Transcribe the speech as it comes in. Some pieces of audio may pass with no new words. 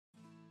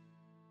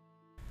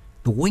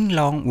The Wing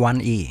Loong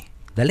 1E,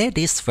 the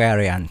latest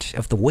variant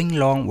of the Wing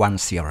Loong 1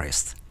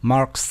 series,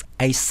 marks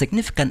a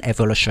significant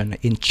evolution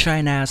in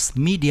China's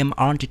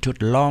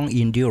medium-altitude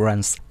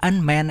long-endurance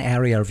unmanned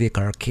aerial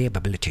vehicle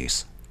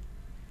capabilities.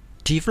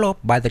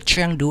 Developed by the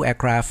Chengdu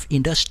Aircraft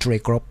Industry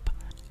Group,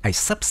 a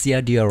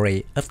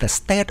subsidiary of the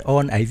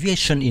State-owned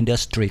Aviation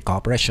Industry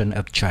Corporation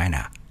of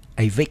China,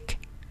 AVIC,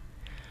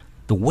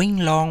 the Wing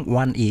Loong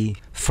 1E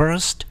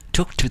first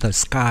took to the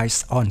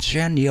skies on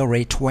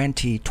January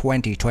 20,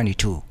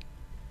 2022.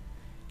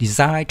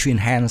 Designed to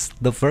enhance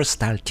the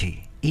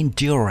versatility,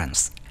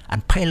 endurance,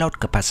 and payload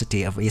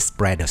capacity of its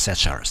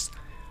predecessors,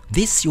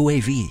 this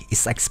UAV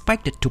is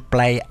expected to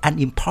play an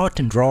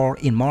important role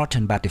in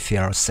modern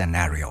battlefield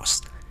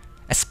scenarios,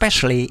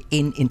 especially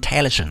in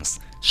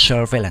intelligence,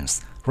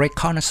 surveillance,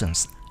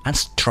 reconnaissance, and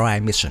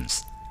strike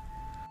missions.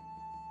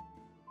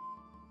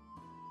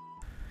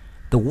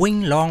 The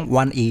Wing Loong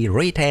 1E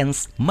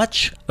retains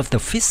much of the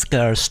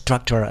physical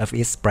structure of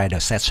its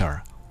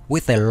predecessor,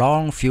 with a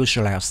long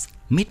fuselage,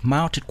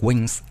 mid-mounted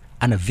wings,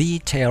 and a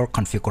V-tail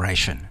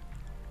configuration.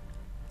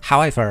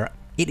 However,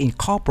 it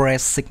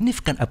incorporates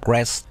significant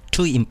upgrades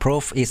to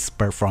improve its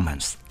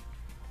performance.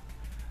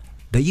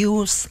 The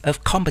use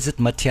of composite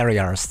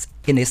materials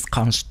in its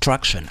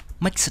construction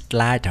makes it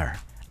lighter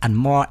and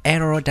more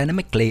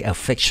aerodynamically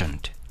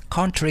efficient,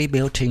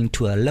 contributing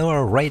to a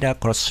lower radar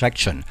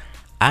cross-section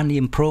and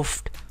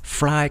improved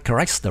flight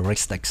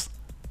characteristics.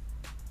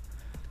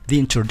 The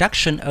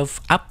introduction of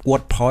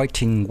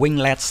upward-pointing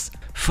winglets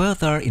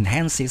further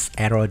enhances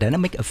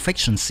aerodynamic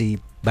efficiency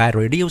by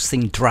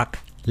reducing drag,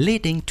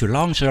 leading to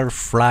longer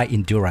flight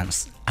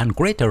endurance and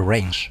greater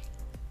range.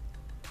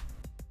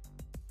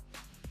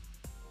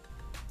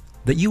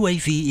 The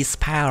UAV is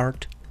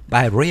powered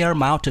by a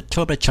rear-mounted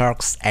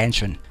turbocharged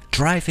engine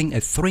driving a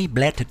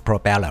 3-bladed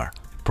propeller,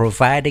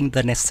 providing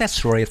the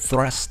necessary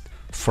thrust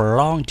for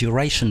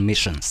long-duration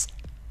missions.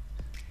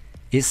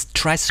 Its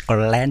tricycle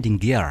landing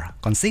gear,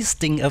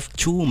 consisting of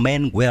 2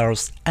 main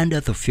wheels under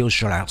the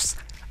fuselage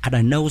and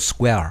a nose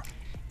gear,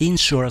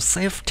 ensures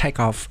safe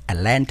takeoff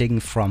and landing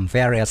from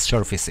various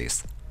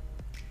surfaces.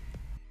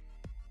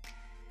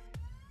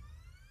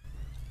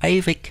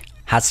 AVIC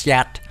has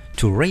yet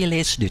to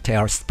release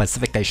detailed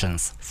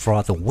specifications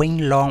for the Wing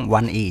Loong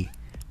 1E,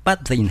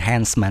 but the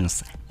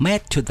enhancements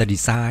made to the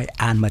design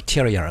and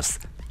materials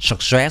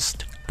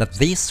suggest that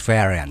this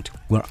variant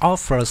will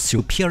offer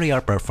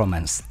superior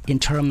performance in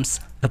terms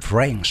of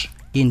range,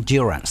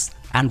 endurance,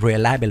 and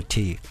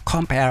reliability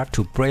compared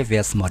to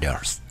previous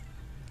models.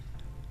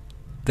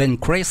 The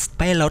increased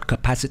payload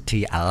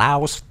capacity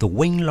allows the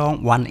Wing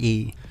Loong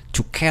 1E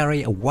to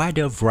carry a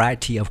wider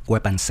variety of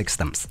weapon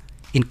systems,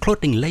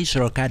 including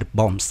laser-guided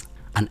bombs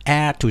and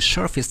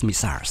air-to-surface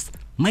missiles,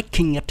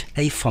 making it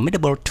a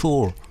formidable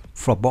tool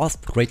for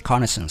both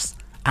reconnaissance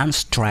and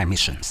strike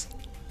missions.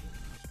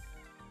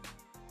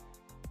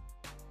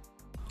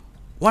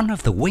 One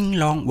of the Wing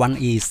Loong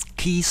 1E's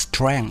key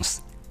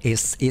strengths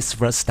is its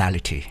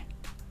versatility.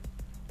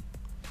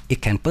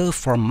 It can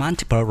perform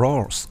multiple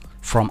roles,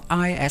 from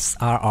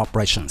ISR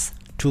operations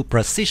to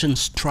precision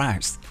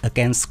strikes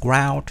against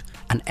ground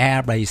and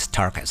air-based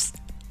targets.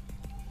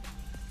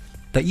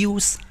 The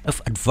use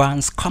of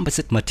advanced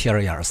composite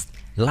materials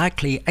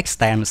likely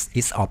extends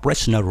its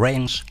operational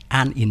range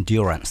and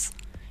endurance,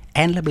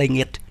 enabling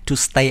it to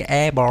stay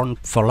airborne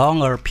for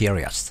longer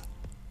periods.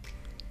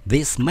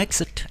 This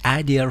makes it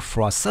ideal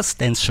for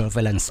sustained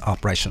surveillance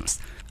operations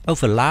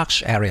over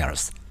large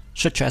areas,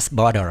 such as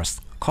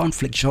borders,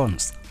 conflict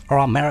zones,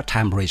 or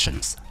maritime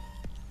regions.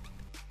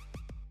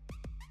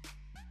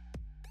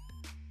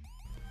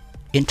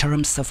 In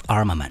terms of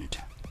armament,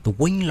 the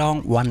Wing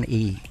Loong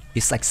 1E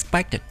is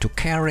expected to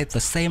carry the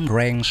same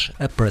range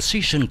of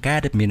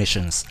precision-guided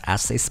munitions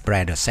as its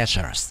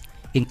predecessors,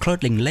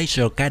 including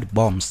laser-guided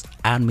bombs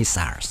and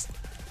missiles.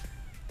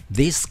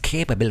 This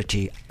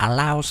capability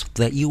allows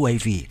the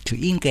UAV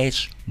to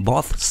engage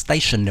both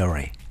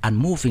stationary and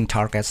moving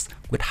targets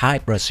with high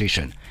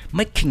precision,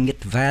 making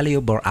it a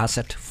valuable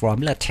asset for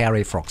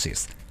military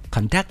forces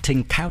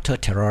conducting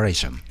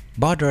counter-terrorism,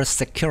 border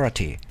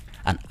security,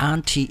 and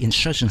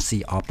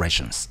anti-insurgency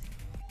operations.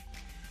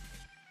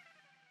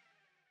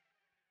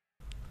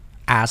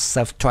 As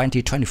of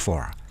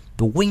 2024,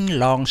 the Wing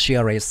Loong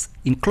series,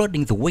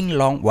 including the Wing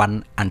Loong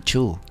 1 and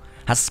 2,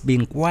 has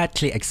been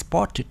widely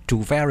exported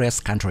to various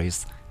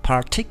countries,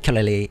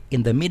 particularly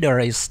in the Middle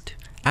East,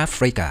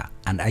 Africa,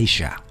 and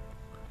Asia.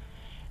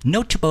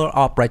 Notable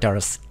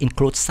operators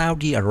include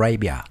Saudi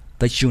Arabia,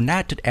 the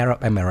United Arab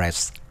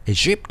Emirates,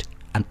 Egypt,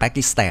 and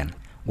Pakistan,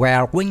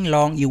 where Wing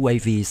Loong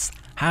UAVs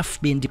have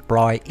been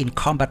deployed in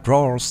combat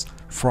roles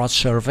for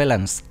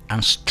surveillance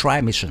and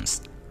strike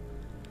missions.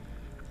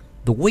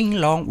 The Wing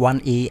Loong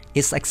 1E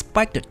is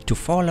expected to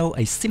follow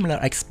a similar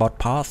export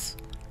path,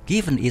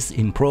 given its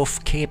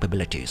improved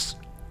capabilities.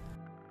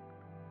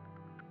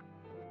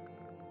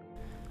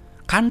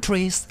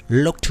 Countries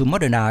look to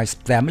modernize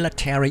their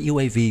military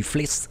UAV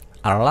fleets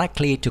are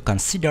likely to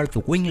consider the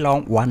Wing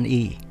Loong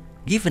 1E,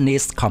 given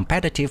its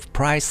competitive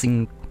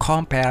pricing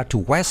compared to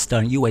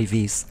Western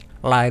UAVs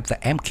like the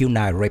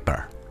MQ-9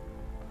 Reaper.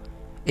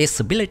 Its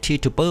ability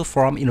to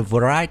perform in a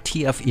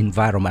variety of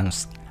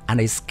environments and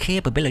its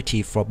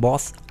capability for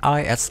both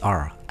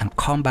ISR and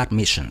combat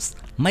missions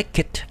make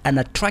it an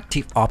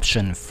attractive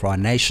option for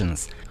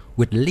nations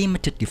with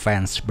limited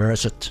defense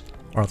budget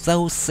or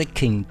those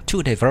seeking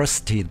to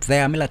diversify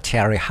their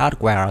military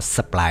hardware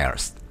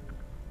suppliers.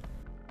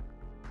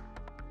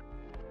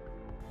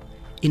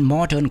 In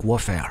modern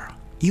warfare,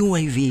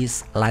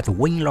 UAVs like the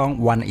Wing Loong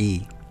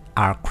 1E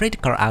are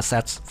critical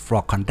assets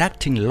for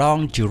conducting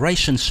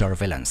long-duration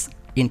surveillance,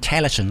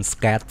 intelligence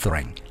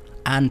gathering,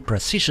 and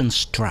precision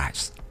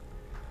strikes.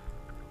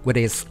 With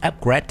its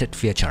upgraded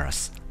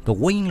features, the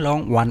Wing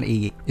Loong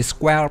 1E is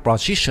well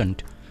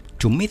positioned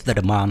to meet the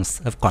demands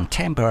of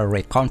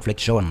contemporary conflict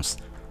zones,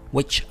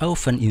 which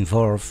often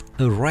involve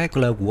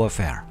irregular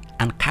warfare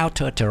and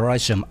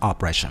counter-terrorism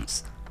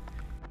operations.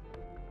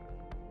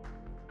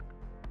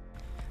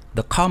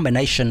 The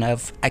combination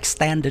of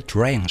extended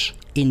range,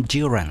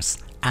 endurance,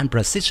 and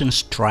precision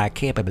strike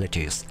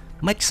capabilities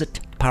makes it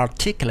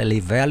particularly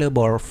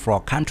valuable for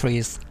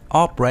countries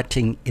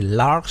operating in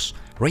large,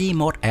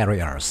 remote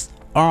areas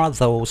or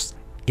those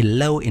in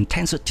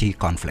low-intensity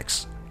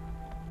conflicts.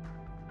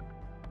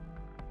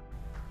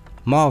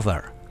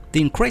 Moreover,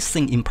 the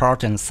increasing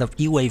importance of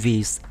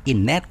UAVs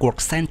in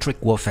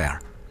network-centric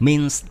warfare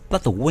means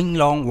that the Wing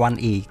Loong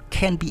 1E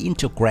can be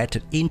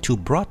integrated into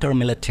broader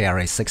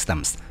military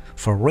systems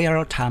for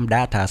real-time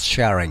data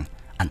sharing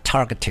and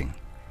targeting.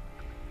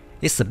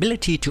 Its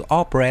ability to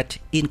operate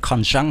in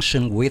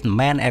conjunction with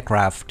manned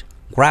aircraft,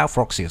 ground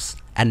forces,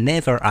 and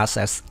naval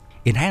assets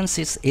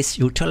enhances its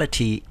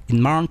utility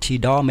in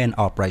multi-domain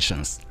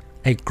operations,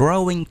 a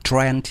growing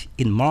trend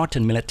in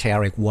modern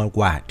military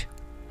worldwide.